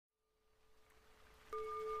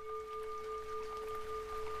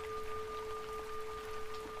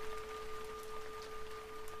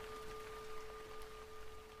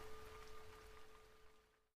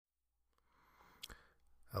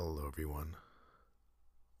everyone.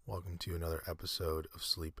 Welcome to another episode of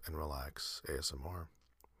Sleep and Relax ASMR.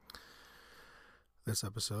 This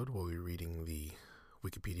episode we'll be reading the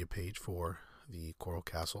Wikipedia page for the Coral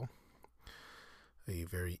Castle. A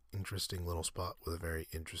very interesting little spot with a very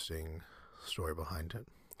interesting story behind it.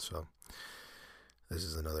 So this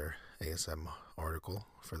is another ASM article.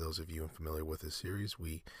 For those of you familiar with this series,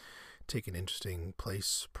 we take an interesting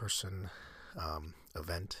place, person,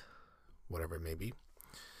 event, whatever it may be,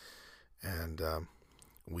 and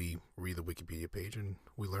we read the Wikipedia page and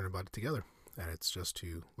we learn about it together. And it's just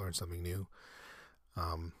to learn something new,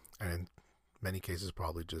 and in many cases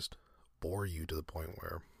probably just bore you to the point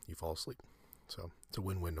where you fall asleep. So it's a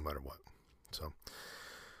win-win no matter what. So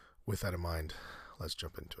with that in mind, let's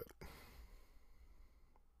jump into it.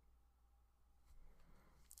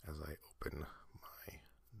 As I open my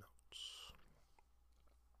notes.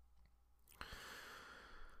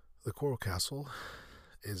 The Coral Castle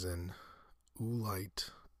is an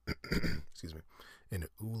oolite, an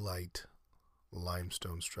oolite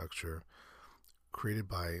limestone structure created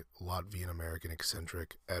by Latvian-American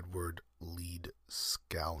eccentric Edward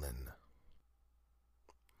Leedskalnin.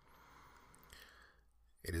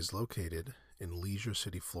 It is located in Leisure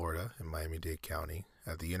City, Florida, in Miami-Dade County,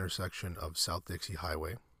 at the intersection of South Dixie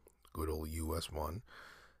Highway, good old US 1,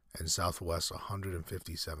 and Southwest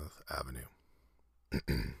 157th Avenue.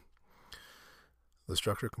 The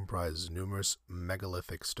structure comprises numerous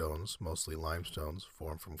megalithic stones, mostly limestones,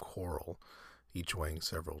 formed from coral, each weighing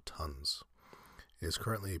several tons. It is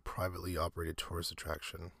currently a privately operated tourist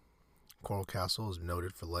attraction. Coral Castle is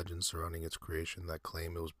noted for legends surrounding its creation that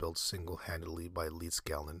claim it was built single-handedly by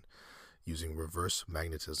Leedskalnin, using reverse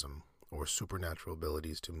magnetism or supernatural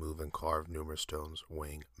abilities to move and carve numerous stones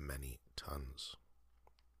weighing many tons.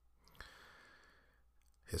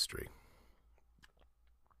 History.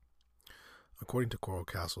 According to Coral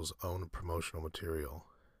Castle's own promotional material,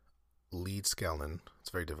 Leedskalnin, it's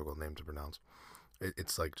a very difficult name to pronounce.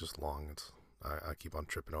 It's like just long. I keep on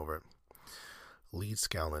tripping over it.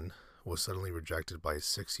 Leedskalnin was suddenly rejected by his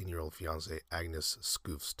 16-year-old fiancée Agnes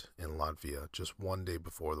Skufst in Latvia just one day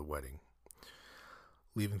before the wedding.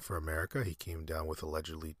 Leaving for America, he came down with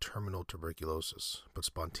allegedly terminal tuberculosis, but it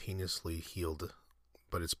spontaneously healed,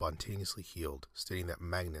 stating that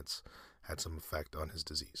magnets had some effect on his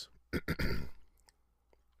disease.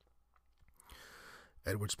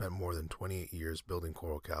 Edward spent more than 28 years building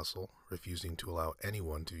Coral Castle, refusing to allow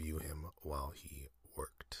anyone to view him while he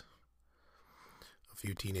worked. A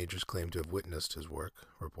few teenagers claimed to have witnessed his work,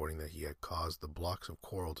 reporting that he had caused the blocks of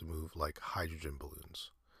coral to move like hydrogen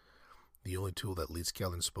balloons. The only tool that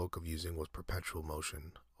Leedskalnin spoke of using was perpetual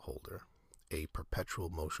motion holder. A perpetual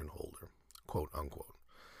motion holder, quote unquote,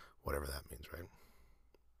 whatever that means, right?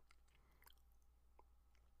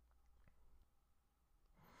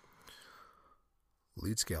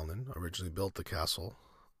 Leedskalnin originally built a castle,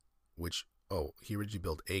 which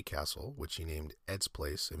he named Ed's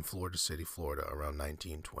Place in Florida City, Florida, around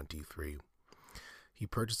 1923. He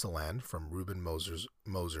purchased the land from Reuben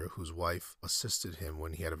Moser, whose wife assisted him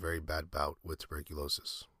when he had a very bad bout with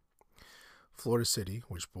tuberculosis. Florida City,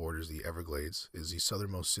 which borders the Everglades, is the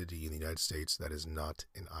southernmost city in the United States that is not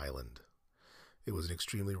an island. It was an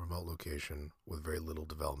extremely remote location with very little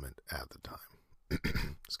development at the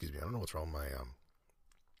time. Excuse me, I don't know what's wrong with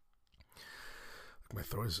my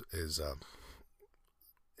throat is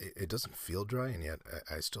it doesn't feel dry, and yet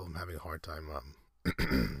I still am having a hard time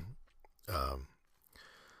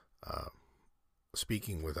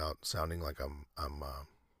speaking without sounding like I'm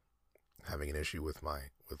having an issue with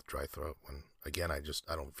dry throat. When again I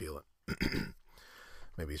don't feel it.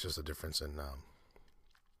 Maybe it's just a difference in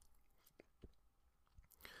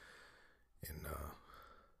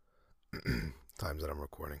times that I'm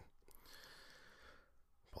recording.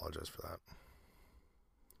 Apologize for that.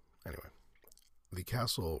 Anyway, the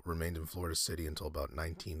castle remained in Florida City until about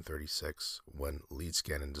 1936, when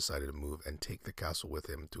Leedskalnin decided to move and take the castle with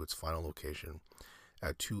him to its final location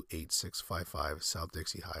at 28655 South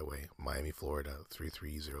Dixie Highway, Miami, Florida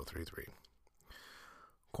 33033.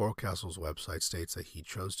 Coral Castle's website states that he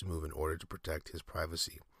chose to move in order to protect his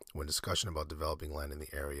privacy when discussion about developing land in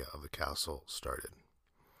the area of the castle started.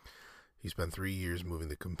 He spent 3 years moving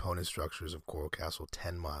the component structures of Coral Castle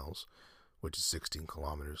 10 miles, which is 16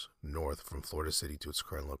 kilometers, north from Florida City to its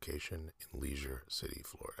current location in Leisure City,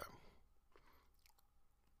 Florida.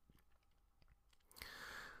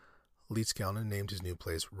 Leedskalnin named his new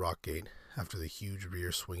place Rockgate after the huge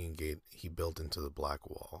rear swinging gate he built into the back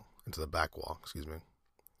wall.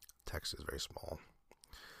 Text is very small.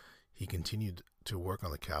 He continued to work on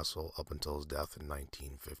the castle up until his death in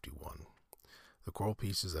 1951. The coral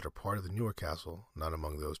pieces that are part of the newer castle, not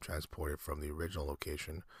among those transported from the original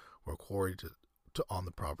location, were quarried on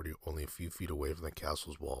the property only a few feet away from the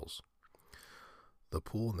castle's walls. The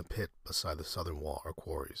pool and the pit beside the southern wall are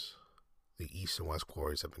quarries. The east and west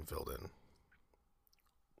quarries have been filled in.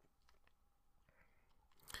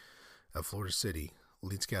 At Florida City,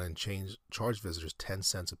 Leeds Cannon charged visitors 10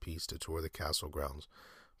 cents apiece to tour the castle grounds,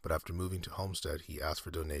 but after moving to Homestead, he asked for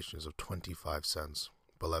donations of 25 cents,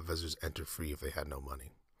 but let visitors enter free if they had no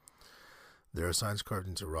money. There are signs carved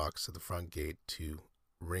into rocks at the front gate to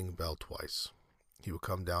ring bell twice. He would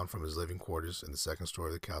come down from his living quarters in the second story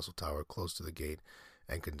of the castle tower close to the gate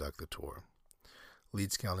and conduct the tour.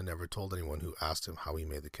 Leeds Cannon never told anyone who asked him how he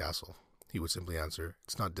made the castle. He would simply answer,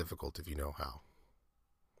 "It's not difficult if you know how."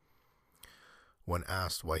 When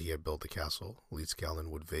asked why he had built the castle, Leeds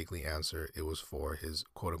Cannon would vaguely answer it was for his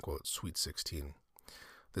quote-unquote Sweet 16.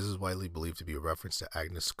 This is widely believed to be a reference to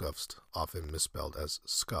Agnes Scuffs, often misspelled as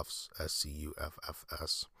Scuffs,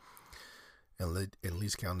 S-C-U-F-F-S. In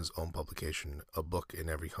Leeds Cannon's own publication, A Book in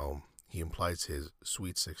Every Home, he implies his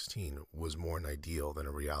Sweet 16 was more an ideal than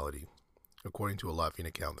a reality. According to a Latvian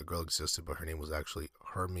account, the girl existed, but her name was actually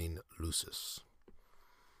Hermine Lucis.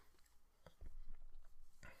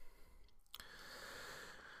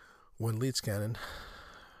 When Leeds Cannon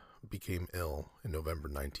became ill in November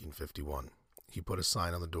 1951, he put a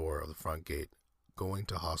sign on the door of the front gate, "Going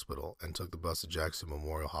to hospital," and took the bus to Jackson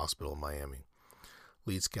Memorial Hospital in Miami.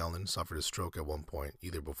 Leeds Cannon suffered a stroke at one point,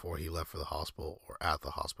 either before he left for the hospital or at the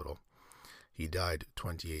hospital. He died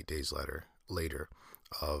 28 days later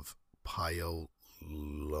of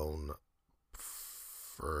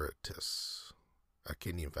pyelonephritis, a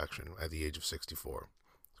kidney infection, at the age of 64.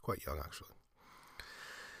 Quite young, actually.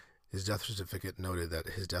 His death certificate noted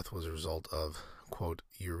that his death was a result of, quote,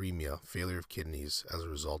 uremia, failure of kidneys as a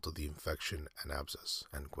result of the infection and abscess,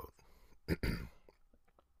 end quote.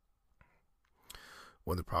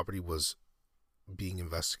 When the property was being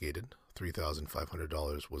investigated,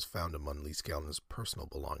 $3,500 was found among Leeds Cannon's personal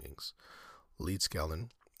belongings. Leeds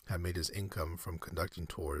Cannon had made his income from conducting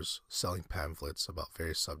tours, selling pamphlets about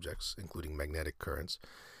various subjects, including magnetic currents,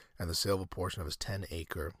 and the sale of a portion of his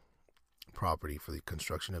 10-acre property for the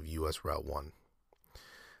construction of U.S. Route 1.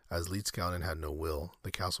 As Leeds Cannon had no will,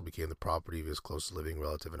 the castle became the property of his closest living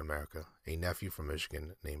relative in America, a nephew from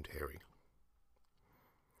Michigan named Harry.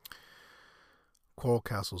 Coral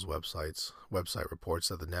Castle's website reports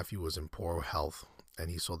that the nephew was in poor health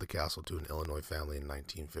and he sold the castle to an Illinois family in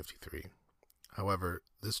 1953. However,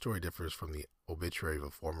 this story differs from the obituary of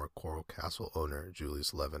a former Coral Castle owner,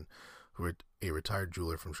 Julius Levin, a retired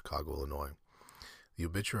jeweler from Chicago, Illinois. The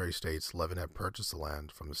obituary states Levin had purchased the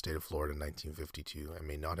land from the state of Florida in 1952 and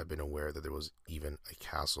may not have been aware that there was even a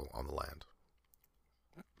castle on the land.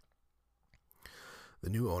 The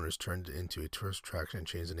new owners turned it into a tourist attraction and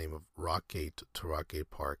changed the name of Rockgate to Rockgate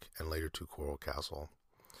Park and later to Coral Castle.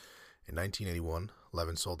 In 1981,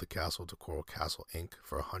 Levin sold the castle to Coral Castle Inc.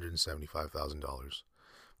 for $175,000.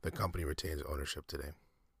 The company retains ownership today.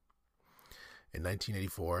 In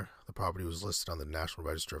 1984, the property was listed on the National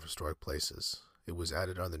Register of Historic Places. It was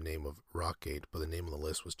added under the name of Rockgate, but the name on the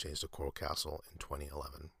list was changed to Coral Castle in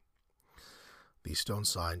 2011. The stone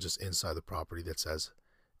sign just inside the property that says,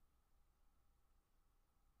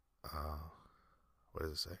 what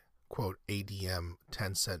does it say? Quote, ADM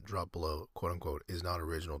 10-cent drop below, quote unquote, is not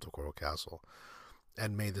original to Coral Castle,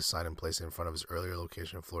 and made this sign and placed it in front of his earlier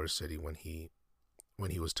location in Florida City when he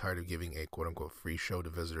was tired of giving a quote unquote free show to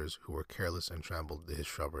visitors who were careless and trampled his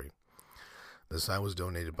shrubbery. The sign was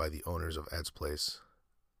donated by the owners of Ed's Place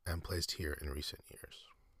and placed here in recent years.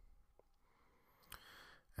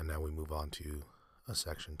 And now we move on to a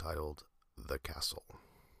section titled The Castle.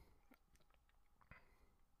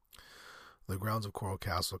 The grounds of Coral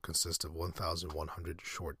Castle consist of 1,100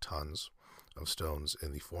 short tons of stones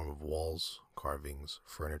in the form of walls, carvings,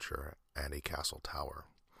 furniture, and a castle tower.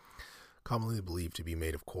 Commonly believed to be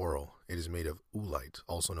made of coral, it is made of oolite,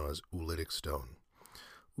 also known as oolitic stone.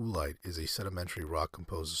 Oolite is a sedimentary rock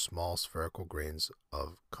composed of small spherical grains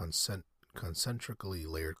of concentrically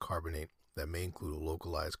layered carbonate that may include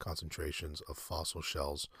localized concentrations of fossil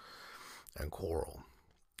shells and coral.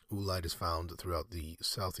 Oolite is found throughout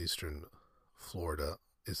southeastern Florida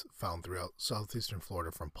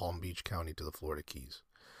from Palm Beach County to the Florida Keys.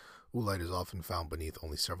 Oolite is often found beneath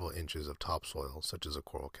only several inches of topsoil, such as a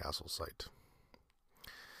Coral Castle site.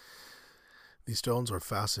 These stones are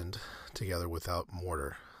fastened together without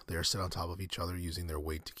mortar. They are set on top of each other using their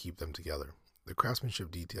weight to keep them together. The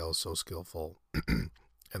craftsmanship detail is so skillful, and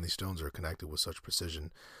the stones are connected with such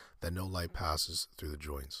precision that no light passes through the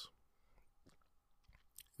joints.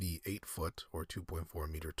 The 8-foot or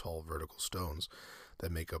 2.4-meter tall vertical stones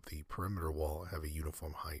that make up the perimeter wall have a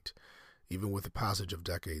uniform height. Even with the passage of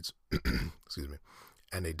decades, excuse me,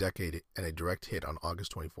 and a direct hit on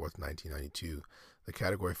August 24th, 1992, the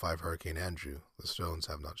Category 5 Hurricane Andrew, the stones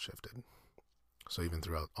have not shifted. So even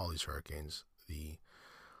throughout all these hurricanes, the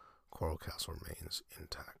Coral Castle remains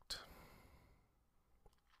intact.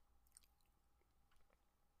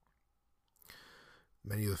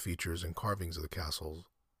 Many of the features and carvings of the castle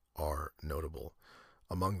are notable.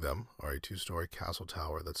 Among them are a 2-story castle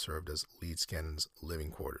tower that served as Leeds Cannon's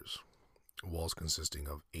living quarters, walls consisting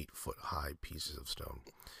of 8-foot-high pieces of stone,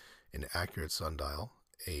 an accurate sundial,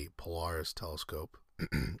 a Polaris telescope,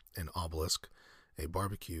 an obelisk, a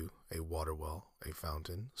barbecue, a water well, a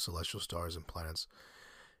fountain, celestial stars and planets,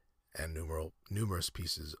 and numerous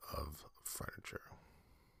pieces of furniture.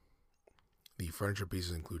 The furniture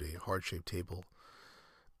pieces include a heart-shaped table,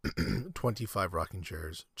 25 rocking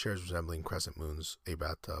chairs, chairs resembling crescent moons, a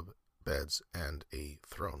bathtub, beds, and a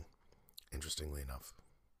throne, interestingly enough.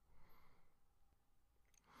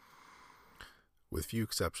 With few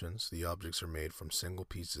exceptions, the objects are made from single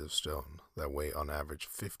pieces of stone that weigh on average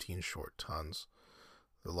 15 short tons.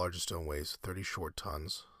 The largest stone weighs 30 short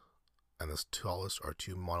tons, and the tallest are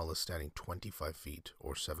 2 monoliths standing 25 feet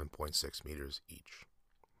or 7.6 meters each.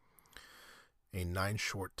 A 9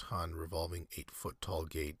 short ton revolving 8-foot tall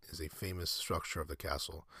gate is a famous structure of the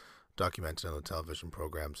castle, documented on the television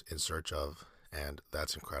programs In Search of and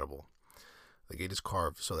That's Incredible. The gate is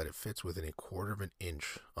carved so that it fits within a quarter of an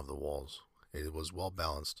inch of the walls. It was well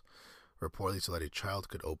balanced, reportedly so that a child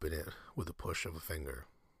could open it with a push of a finger.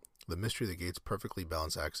 The mystery of the gate's perfectly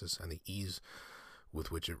balanced axis and the ease with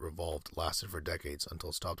which it revolved lasted for decades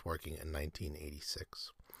until it stopped working in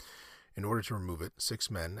 1986. In order to remove it,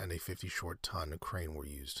 6 men and a 50 short ton crane were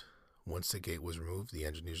used. Once the gate was removed, the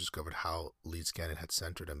engineers discovered how Leeds Cannon had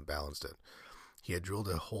centered and balanced it. He had drilled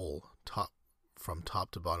a hole from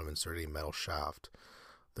top to bottom, inserting a metal shaft.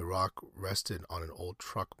 The rock rested on an old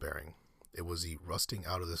truck bearing. It was the rusting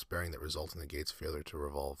out of this bearing that resulted in the gate's failure to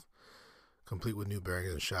revolve. Complete with new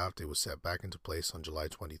bearings and shaft, it was set back into place on July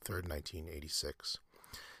 23, 1986.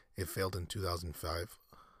 It failed in 2005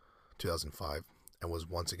 and was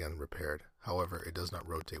once again repaired. However, it does not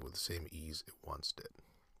rotate with the same ease it once did.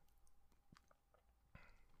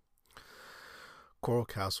 Coral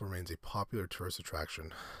Castle remains a popular tourist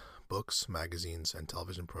attraction. Books, magazines, and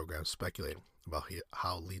television programs speculate about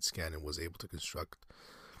how Leeds Cannon was able to construct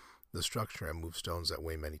the structure and move stones that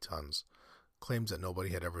weigh many tons. Claims that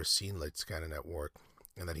nobody had ever seen Leeds Cannon at work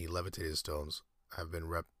and that he levitated stones have been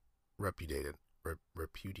repudiated. I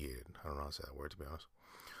don't know how to say that word, to be honest.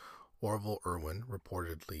 Orville Irwin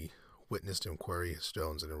reportedly witnessed him quarry his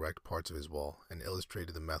stones and erect parts of his wall, and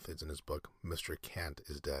illustrated the methods in his book, Mr. Cant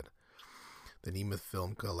is Dead. The Nemeth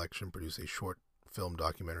Film Collection produced a short film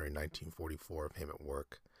documentary in 1944 of him at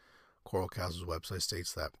work. Coral Castle's website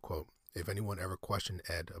states that, quote, if anyone ever questioned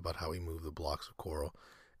Ed about how he moved the blocks of coral,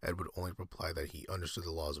 Ed would only reply that he understood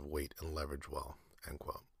the laws of weight and leverage well, end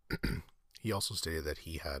quote. He also stated that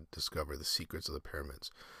he had discovered the secrets of the pyramids,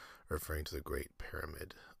 referring to the Great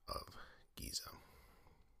Pyramid of Giza.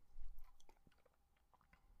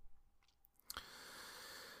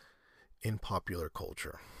 In popular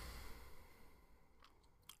culture,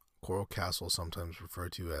 Coral Castle, sometimes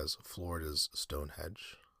referred to as Florida's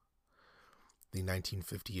Stonehenge. The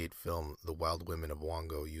 1958 film The Wild Women of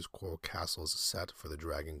Wongo used Coral Castle as a set for the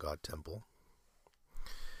Dragon God Temple.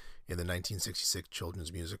 In the 1966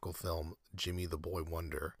 children's musical film Jimmy the Boy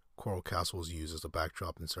Wonder, Coral Castle was used as a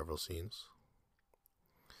backdrop in several scenes.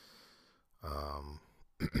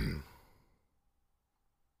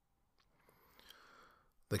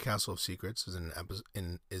 The Castle of Secrets is an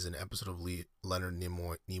episode of Leonard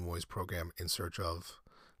Nimoy's program In Search of,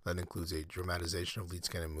 that includes a dramatization of Leeds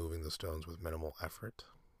Cannon moving the stones with minimal effort.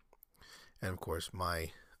 And of course,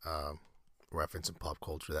 my reference in pop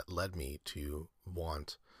culture that led me to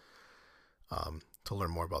want to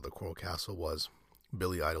learn more about the Coral Castle was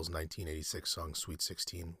Billy Idol's 1986 song Sweet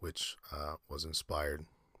 16, which was inspired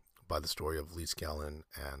by the story of Leeds Cannon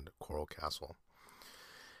and Coral Castle.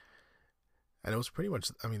 And it was pretty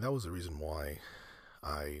much, that was the reason why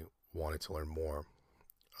I wanted to learn more,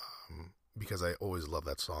 because I always loved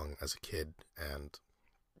that song as a kid, and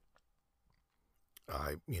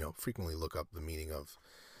I, frequently look up the meaning of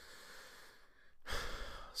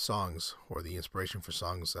songs or the inspiration for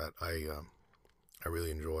songs that I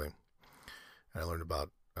really enjoy. And I learned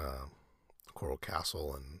about Coral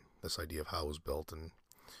Castle and this idea of how it was built, and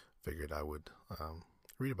figured I would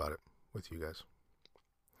read about it with you guys.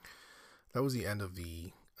 That was the end of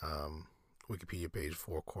the Wikipedia page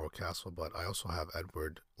for Coral Castle, but I also have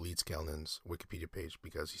Edward Leedskalnin's Wikipedia page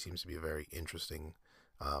because he seems to be a very interesting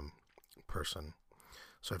person.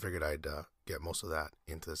 So I figured I'd get most of that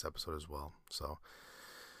into this episode as well. So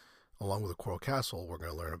along with the Coral Castle, we're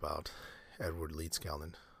going to learn about Edward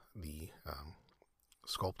Leedskalnin, the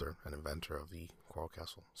sculptor and inventor of the Coral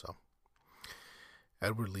Castle. So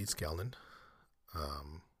Edward Leedskalnin,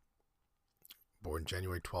 born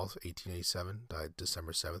January 12th, 1887, died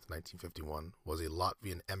December 7th, 1951, was a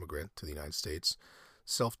Latvian emigrant to the United States,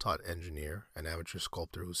 self-taught engineer, and amateur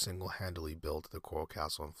sculptor who single-handedly built the Coral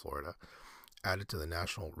Castle in Florida, added to the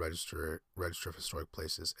National Register of Historic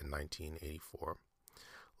Places in 1984.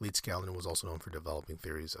 Leedskalnin was also known for developing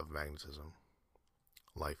theories of magnetism.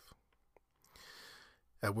 Life.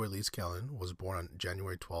 Edward Leedskalnin was born on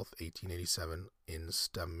January 12, 1887, in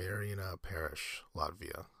Stamarina Parish,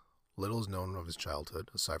 Latvia. Little is known of his childhood,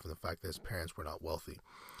 aside from the fact that his parents were not wealthy.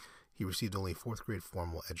 He received only 4th grade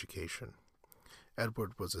formal education.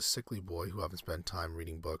 Edward was a sickly boy who often spent time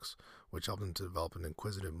reading books, which helped him to develop an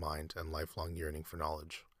inquisitive mind and lifelong yearning for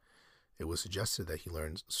knowledge. It was suggested that he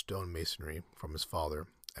learned stone masonry from his father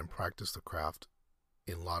and practiced the craft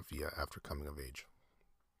in Latvia after coming of age.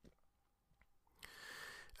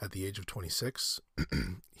 At the age of 26,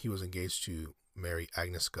 he was engaged to marry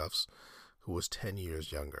Agnes Guffs, who was 10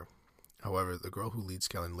 years younger. However, the girl who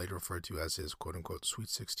Leedskalnin later referred to as his quote-unquote Sweet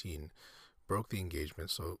 16 broke the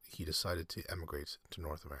engagement, so he decided to emigrate to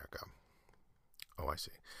North America. Oh, I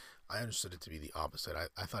see. I understood it to be the opposite.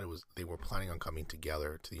 I thought they were planning on coming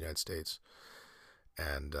together to the United States,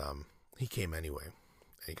 and he came anyway.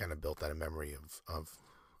 And he kind of built that in memory of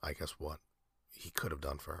I guess, what he could have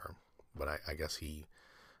done for her. But I guess he,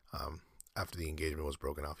 after the engagement was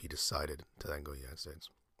broken off, he decided to then go to the United States.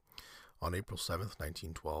 On April 7th,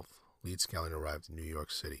 1912, Leedskalnin arrived in New York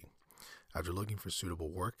City. After looking for suitable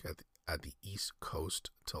work at the East Coast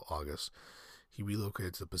till August, he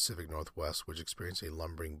relocated to the Pacific Northwest, which experienced a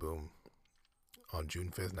lumbering boom. On June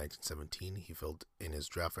 5th, 1917, he filled in his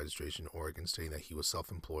draft registration in Oregon, stating that he was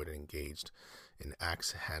self-employed and engaged in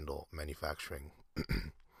axe handle manufacturing.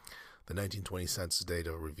 The 1920 census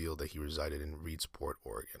data revealed that he resided in Reedsport,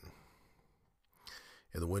 Oregon.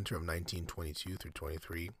 In the winter of 1922 through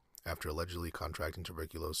 23, after allegedly contracting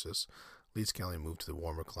tuberculosis, Leedskalnin moved to the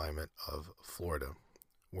warmer climate of Florida,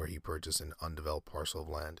 where he purchased an undeveloped parcel of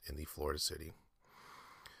land in Florida City,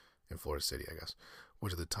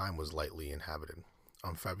 which at the time was lightly inhabited.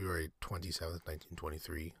 On February 27,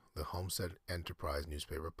 1923, the Homestead Enterprise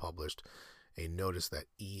newspaper published a notice that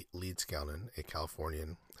E. Leedskalnin, a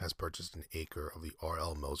Californian, has purchased an acre of the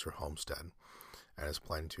R.L. Moser homestead and is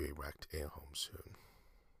planning to erect a home soon.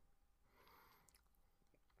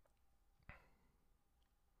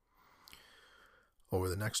 Over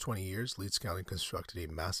the next 20 years, Leedskalnin constructed a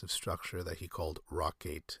massive structure that he called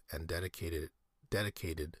Rockgate and dedicated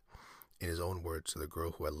in his own words to the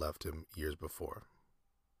girl who had left him years before.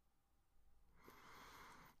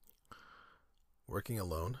 Working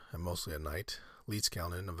alone and mostly at night,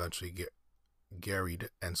 Leedskalnin eventually garried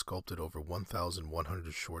and sculpted over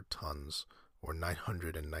 1,100 short tons, or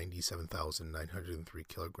 997,903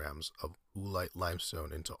 kilograms of oolite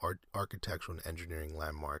limestone into architectural and engineering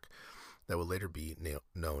landmark that would later be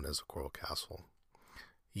known as the Coral Castle.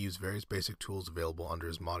 He used various basic tools available under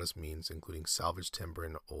his modest means, including salvaged timber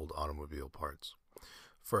and old automobile parts.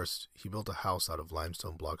 First, he built a house out of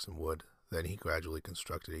limestone blocks and wood. Then he gradually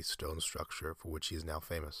constructed a stone structure for which he is now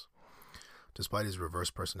famous. Despite his reverse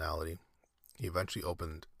personality, he eventually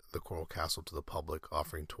opened the Coral Castle to the public,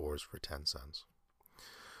 offering tours for 10 cents.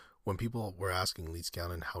 When people were asking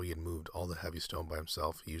Leedskalnin how he had moved all the heavy stone by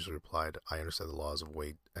himself, he usually replied, "I understand the laws of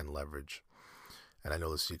weight and leverage, and I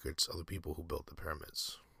know the secrets of the people who built the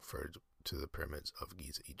pyramids," referred to the pyramids of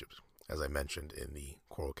Giza, Egypt, as I mentioned in the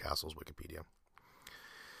Coral Castle's Wikipedia.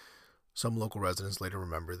 Some local residents later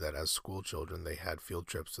remembered that as school children they had field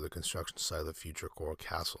trips to the construction site of the future Coral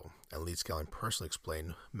Castle, and Leedskalnin personally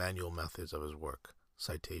explained manual methods of his work.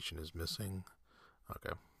 Citation is missing.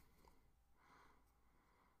 Okay.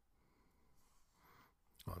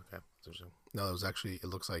 No, it was actually, it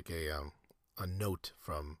looks like a note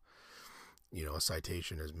from, a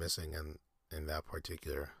citation is missing, and in that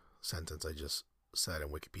particular sentence I just said,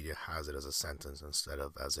 and Wikipedia has it as a sentence instead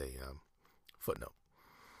of as a footnote.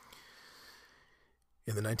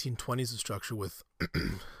 In the 1920s, the structure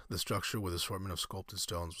with assortment of sculpted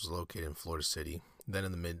stones was located in Florida City. Then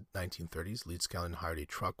in the mid-1930s, Leedskalnin hired a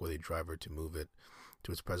truck with a driver to move it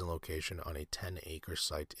to its present location on a 10-acre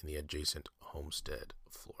site in the adjacent Homestead,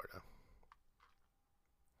 Florida.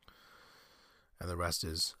 And the rest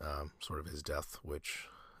is sort of his death, which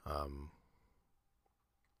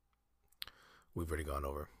we've already gone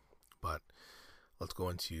over. But let's go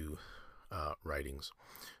into writings.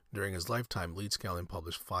 During his lifetime, Leeds Scanlon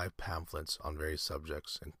published 5 pamphlets on various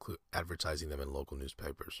subjects, advertising them in local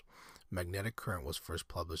newspapers. Magnetic Current was first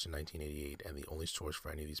published in 1988, and the only source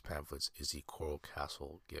for any of these pamphlets is the Coral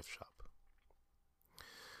Castle gift shop.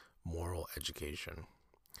 Moral Education.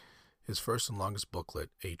 His first and longest booklet,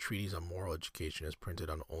 A Treatise on Moral Education, is printed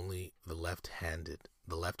on only the left-hand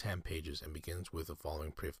pages and begins with the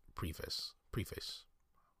following preface.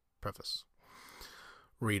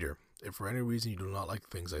 Reader, if for any reason you do not like the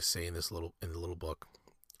things I say in the little book,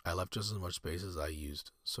 I left just as much space as I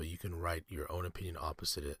used, so you can write your own opinion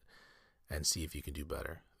opposite it and see if you can do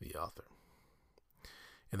better. The author.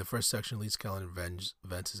 In the first section, Leeds Scanlon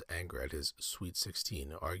vents his anger at his Sweet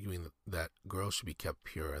 16, arguing that girls should be kept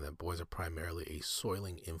pure and that boys are primarily a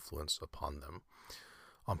soiling influence upon them.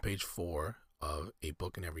 On page 4 of A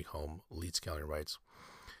Book in Every Home, Leeds Scanlon writes,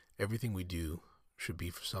 everything we do should be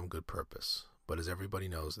for some good purpose, but as everybody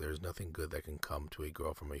knows, there is nothing good that can come to a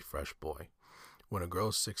girl from a fresh boy. When a girl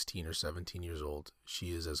is 16 or 17 years old,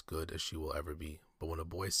 she is as good as she will ever be, but when a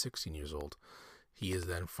boy is 16 years old, he is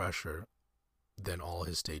then fresher than all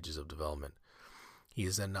his stages of development. He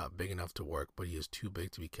is then not big enough to work, but he is too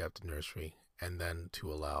big to be kept in nursery, and then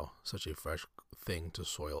to allow such a fresh thing to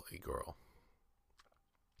soil a girl.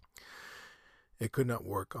 It could not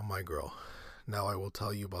work on my girl. Now I will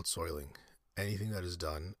tell you about soiling. Anything that is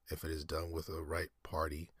done, if it is done with the right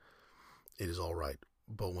party, it is all right.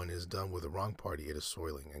 But when it is done with the wrong party, it is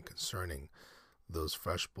soiling. And concerning those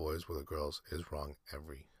fresh boys with the girls, it is wrong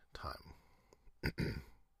every time.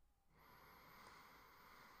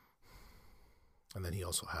 And then he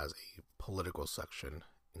also has a political section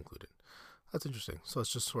included. That's interesting. So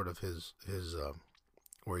it's just sort of his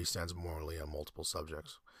where he stands morally on multiple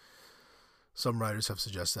subjects. Some writers have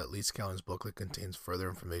suggested that Leeds Scanlon's booklet contains further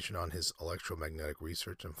information on his electromagnetic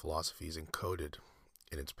research and philosophies encoded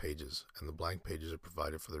in its pages, and the blank pages are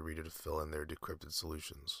provided for the reader to fill in their decrypted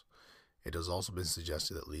solutions. It has also been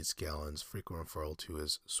suggested that Leeds Scanlon's frequent referral to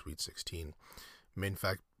his Sweet 16 may in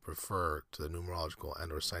fact refer to the numerological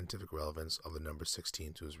and or scientific relevance of the number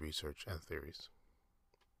 16 to his research and theories.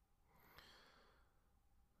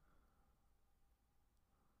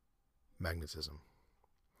 Magnetism.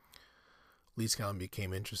 Leeds Scanlon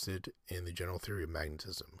became interested in the general theory of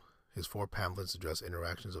magnetism. His 4 pamphlets address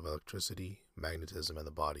interactions of electricity, magnetism, and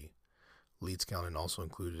the body. Leeds Scanlon also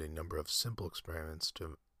included a number of simple experiments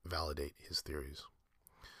to validate his theories.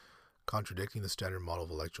 Contradicting the standard model of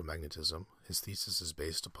electromagnetism, his thesis is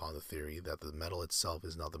based upon the theory that the metal itself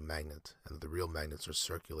is not the magnet, and that the real magnets are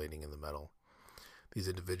circulating in the metal. These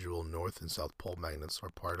individual north and south pole magnets are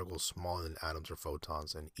particles smaller than atoms or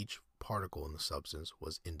photons, and each particle in the substance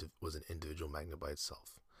was an individual magnet by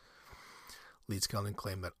itself. Leeds Scanlon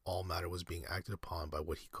claimed that all matter was being acted upon by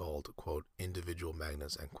what he called, quote, individual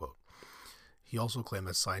magnets, end quote. He also claimed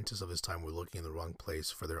that scientists of his time were looking in the wrong place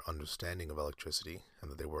for their understanding of electricity, and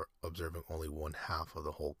that they were observing only one half of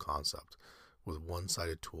the whole concept, with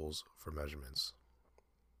one-sided tools for measurements.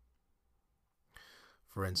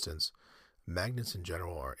 For instance, magnets in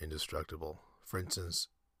general are indestructible. For instance,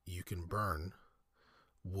 you can burn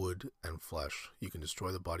wood and flesh. You can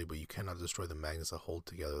destroy the body, but you cannot destroy the magnets that hold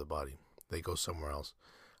together the body. They go somewhere else.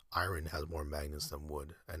 Iron has more magnets than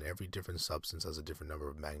wood, and every different substance has a different number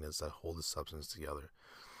of magnets that hold the substance together.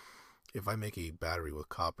 If I make a battery with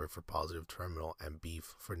copper for positive terminal and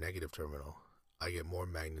beef for negative terminal, I get more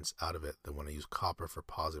magnets out of it than when I use copper for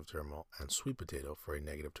positive terminal and sweet potato for a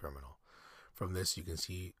negative terminal. From this, you can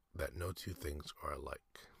see that no two things are alike.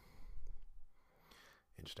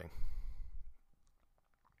 Interesting.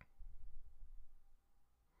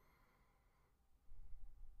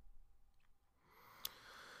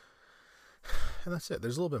 And that's it.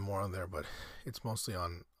 There's a little bit more on there, but it's mostly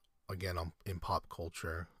in pop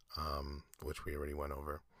culture, which we already went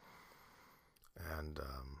over. And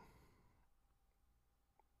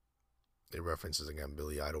it references again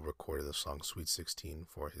Billy Idol recorded the song Sweet 16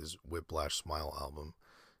 for his Whiplash Smile album.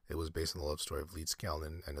 It was based on the love story of Leeds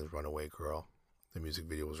Scanlon and his runaway girl. The music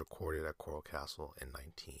video was recorded at Coral Castle in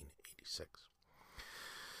 1986.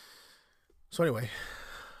 So anyway,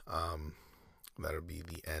 that'll be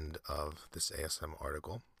the end of this ASM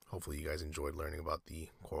article. Hopefully you guys enjoyed learning about the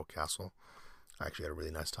Coral Castle. I actually had a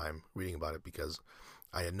really nice time reading about it because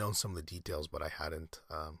I had known some of the details, but I hadn't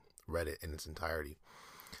read it in its entirety.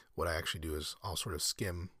 What I actually do is I'll sort of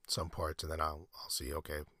skim some parts, and then I'll see,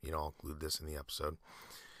 okay, I'll include this in the episode.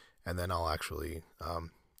 And then I'll actually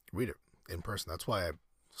read it in person. That's why I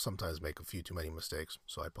sometimes make a few too many mistakes,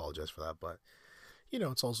 so I apologize for that. But,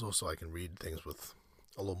 it's also so I can read things with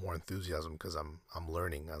a little more enthusiasm because I'm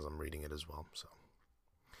learning as I'm reading it as well. So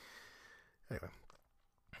anyway,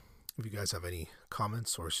 if you guys have any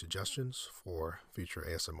comments or suggestions for future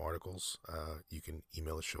ASMR articles, you can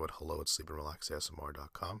email the show at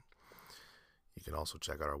hello@sleepandrelaxasmr.com. You can also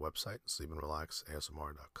check out our website,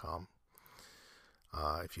 sleepandrelaxasmr.com.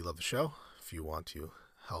 If you love the show, if you want to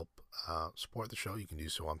help support the show, you can do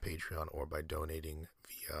so on Patreon or by donating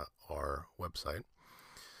via our website.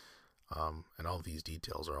 And all of these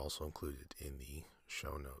details are also included in the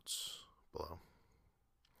show notes below.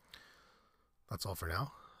 That's all for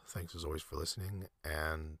now. Thanks as always for listening,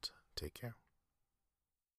 and take care.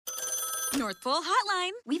 North Pole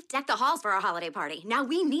Hotline. We've decked the halls for our holiday party. Now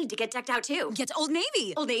we need to get decked out too. Get to Old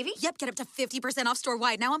Navy. Old Navy? Yep, get up to 50% off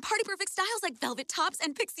store-wide now on party-perfect styles like velvet tops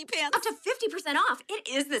and pixie pants. Up to 50% off. It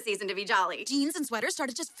is the season to be jolly. Jeans and sweaters start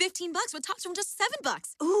at just $15 with tops from just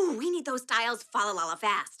 $7. Ooh, we need those styles fa-la-la-la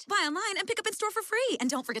fast. Buy online and pick up in store for free. And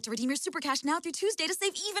don't forget to redeem your super cash now through Tuesday to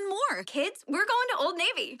save even more. Kids, we're going to Old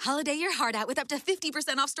Navy. Holiday your heart out with up to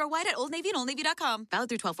 50% off store-wide at Old Navy and OldNavy.com. Valid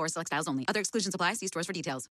through 12/4 select styles only. Other exclusions apply. See stores for details.